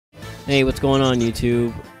Hey, what's going on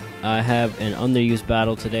YouTube? I have an underused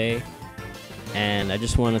battle today, and I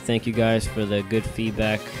just want to thank you guys for the good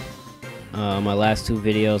feedback. My last two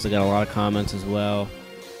videos, I got a lot of comments as well,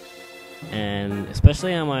 and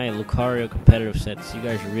especially on my Lucario competitive sets, you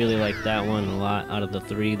guys really liked that one a lot. Out of the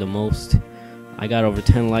three, the most. I got over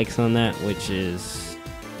 10 likes on that, which is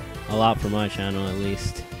a lot for my channel at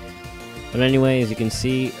least. But anyway, as you can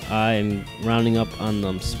see, I'm rounding up on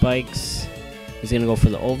them spikes. He's going to go for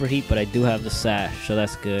the overheat, but I do have the sash, so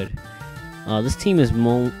that's good. This team is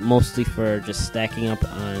mostly for just stacking up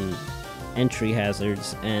on entry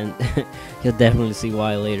hazards, and you'll definitely see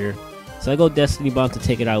why later. So I go Destiny Bomb to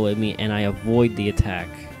take it out with me, and I avoid the attack.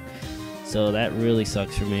 So that really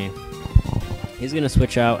sucks for me. He's going to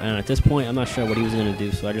switch out, and at this point, I'm not sure what he was going to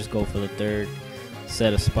do, so I just go for the third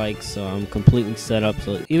set of spikes, so I'm completely set up.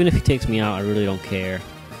 So even if he takes me out, I really don't care.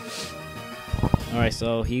 Alright,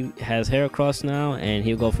 so he has Heracross now, and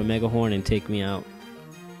he'll go for Mega Horn and take me out.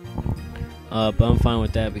 But I'm fine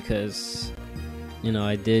with that because, you know,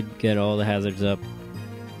 I did get all the hazards up,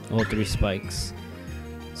 all three spikes.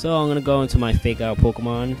 So I'm going to go into my fake out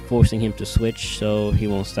Pokemon, forcing him to switch so he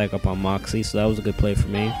won't stack up on Moxie, so that was a good play for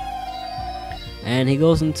me. And he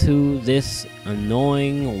goes into this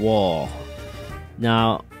annoying wall.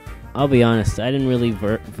 Now, I'll be honest, I didn't really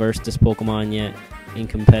verse this Pokemon yet in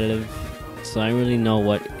competitive, so I don't really know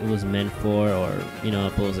what it was meant for, or you know,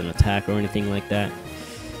 if it was an attack or anything like that.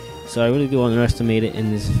 So I really do underestimate it in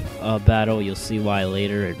this battle. You'll see why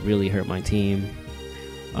later. It really hurt my team.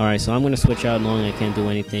 Alright, so I'm going to switch out knowing I can't do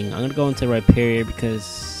anything. I'm going to go into Rhyperior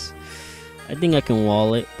because I think I can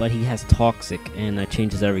wall it, but he has Toxic and that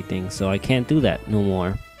changes everything, so I can't do that no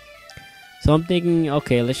more. So I'm thinking,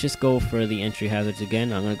 okay, let's just go for the entry hazards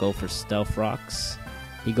again. I'm going to go for Stealth Rocks.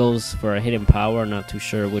 He goes for a Hidden Power, not too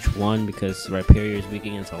sure which one because Rhyperior is weak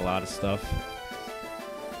against a lot of stuff.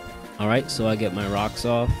 Alright, so I get my rocks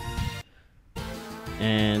off.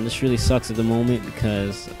 And this really sucks at the moment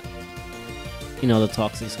because, you know, the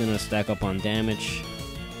Toxic's going to stack up on damage.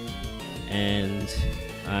 And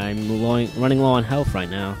I'm running low on health right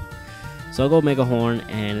now. So I'll go Mega Horn,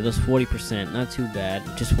 and it does 40%, not too bad.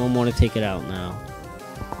 Just one more to take it out now.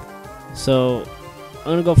 So I'm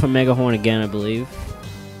going to go for Mega Horn again, I believe.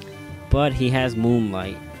 But he has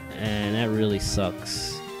Moonlight, and that really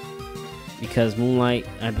sucks. Because Moonlight,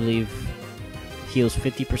 I believe, heals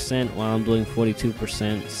 50% while I'm doing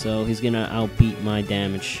 42%. So he's going to outbeat my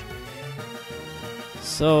damage.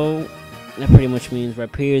 So that pretty much means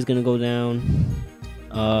Rhyperior is going to go down.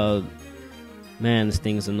 Man, this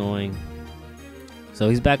thing is annoying. So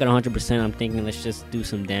he's back at 100%. I'm thinking let's just do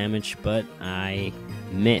some damage, but I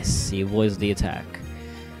miss. He avoids the attack.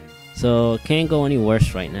 So can't go any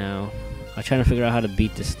worse right now. I'm trying to figure out how to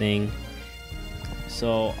beat this thing.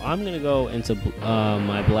 So I'm gonna go into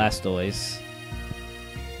my Blastoise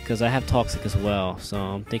because I have Toxic as well. So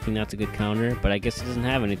I'm thinking that's a good counter, but I guess he doesn't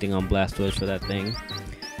have anything on Blastoise for that thing.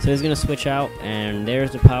 So he's gonna switch out, and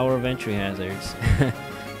there's the power of entry hazards.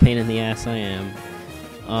 Pain in the ass I am.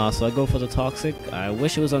 So I go for the Toxic. I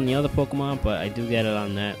wish it was on the other Pokemon, but I do get it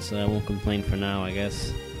on that, so I won't complain for now, I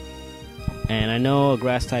guess. And I know a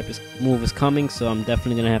Grass type move is coming, so I'm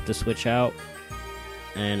definitely going to have to switch out.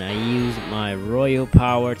 And I use my Royal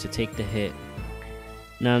Power to take the hit.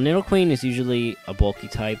 Now, Nidoqueen is usually a bulky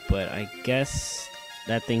type, but I guess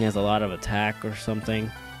that thing has a lot of attack or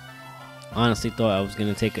something. Honestly thought I was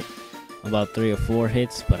going to take it about 3 or 4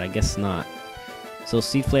 hits, but I guess not. So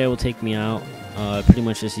Seed Flare will take me out. I pretty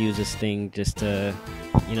much just use this thing just to,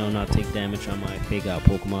 you know, not take damage on my fake out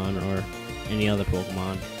Pokemon or any other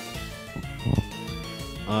Pokemon.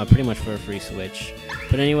 Pretty much for a free switch.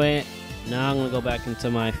 But anyway, now I'm going to go back into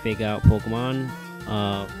my fake out Pokemon,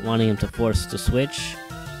 wanting him to force the switch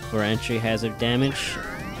for entry hazard damage.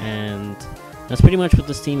 And that's pretty much what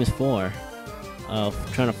this team is for.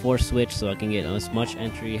 Trying to force switch so I can get as much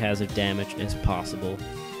entry hazard damage as possible.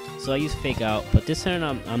 So I use fake out, but this turn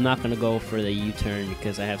I'm not going to go for the U-turn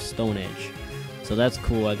because I have Stone Edge. So that's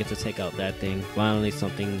cool, I get to take out that thing. Finally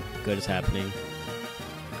something good is happening.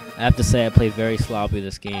 I have to say I played very sloppy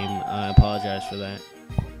this game. I apologize for that.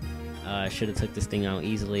 I should have took this thing out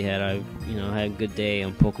easily had I, you know, had a good day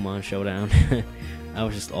on Pokemon Showdown. I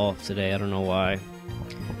was just off today, I don't know why.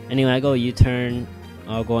 Anyway, I go U-turn,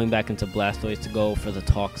 going back into Blastoise to go for the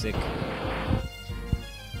Toxic.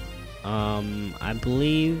 I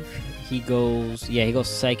believe he goes, yeah, he goes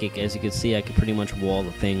Psychic. As you can see, I can pretty much wall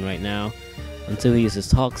the thing right now until he uses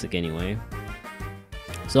Toxic anyway.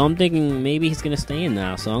 So I'm thinking maybe he's gonna stay in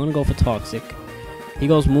now, so I'm gonna go for Toxic. He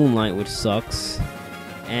goes Moonlight, which sucks,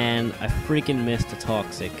 and I freaking missed the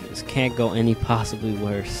Toxic. This can't go any possibly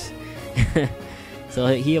worse. So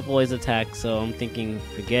he avoids attack, so I'm thinking,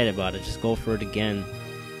 forget about it, just go for it again.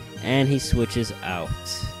 And he switches out.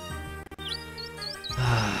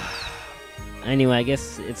 Anyway, I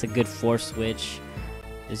guess it's a good force switch.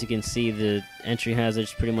 As you can see, the entry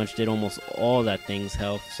hazards pretty much did almost all that thing's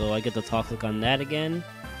health, so I get the Toxic on that again.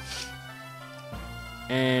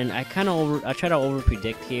 And I try to over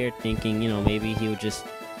predict here, thinking, you know, maybe he would just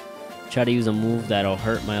try to use a move that'll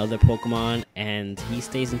hurt my other Pokemon, and he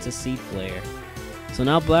stays into Seed Flare. So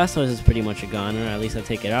now Blastoise is pretty much a goner, at least I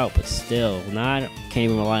take it out, but still, now I can't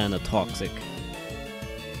even rely on the Toxic.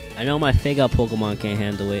 I know my Fake Out Pokemon can't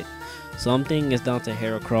handle it. Something is down to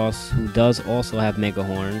Heracross, who does also have Mega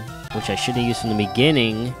Horn, which I should have used from the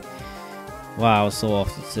beginning. Wow, I was so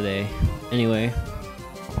off today. Anyway,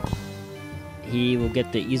 he will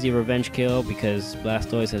get the easy revenge kill because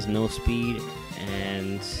Blastoise has no speed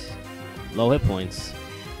and low hit points.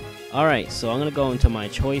 Alright, so I'm going to go into my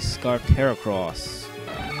Choice Scarf Heracross.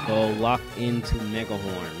 Go lock into Mega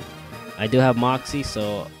Horn. I do have Moxie,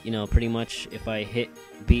 so, you know, pretty much if I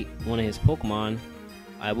beat one of his Pokemon,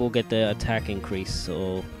 I will get the attack increase.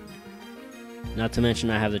 So, not to mention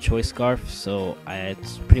I have the Choice Scarf, so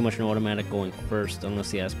it's pretty much an automatic going first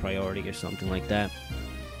unless he has priority or something like that.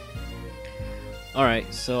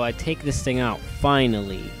 Alright, so I take this thing out,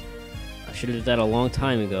 finally. I should have did that a long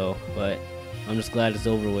time ago, but I'm just glad it's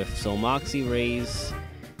over with. So Moxie Raise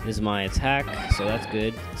is my attack, so that's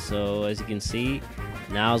good. So as you can see,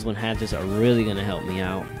 now is when hazards are really going to help me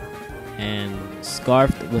out. And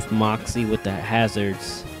Scarfed with Moxie with the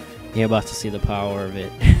hazards, you're about to see the power of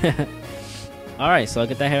it. Alright, so I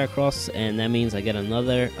get that Heracross, and that means I get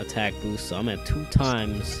another attack boost, so I'm at 2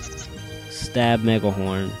 times Stab Mega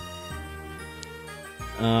Horn.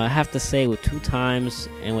 I have to say, with 2 times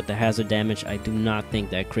and with the hazard damage, I do not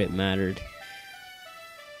think that crit mattered.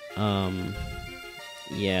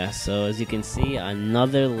 Yeah, so as you can see,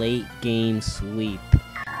 another late game sweep.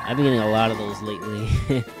 I've been getting a lot of those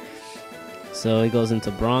lately. So he goes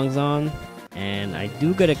into Bronzong, and I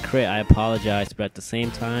do get a crit. I apologize, but at the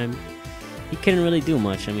same time, he couldn't really do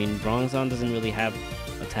much. I mean, Bronzong doesn't really have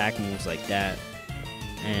attack moves like that.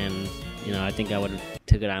 And, you know, I think I would have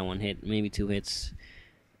took it on 1 hit, maybe 2 hits.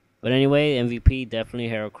 But anyway, MVP, definitely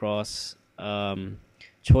Heracross.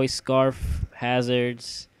 Choice Scarf,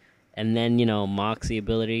 hazards, and then, you know, Moxie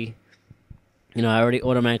ability. You know, I already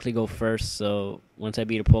automatically go first, so once I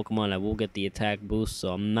beat a Pokemon, I will get the attack boost,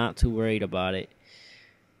 so I'm not too worried about it.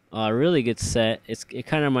 Really good set. It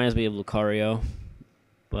kind of reminds me of Lucario,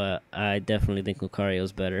 but I definitely think Lucario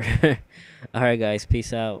is better. Alright guys,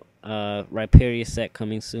 peace out. Rhyperior set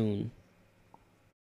coming soon.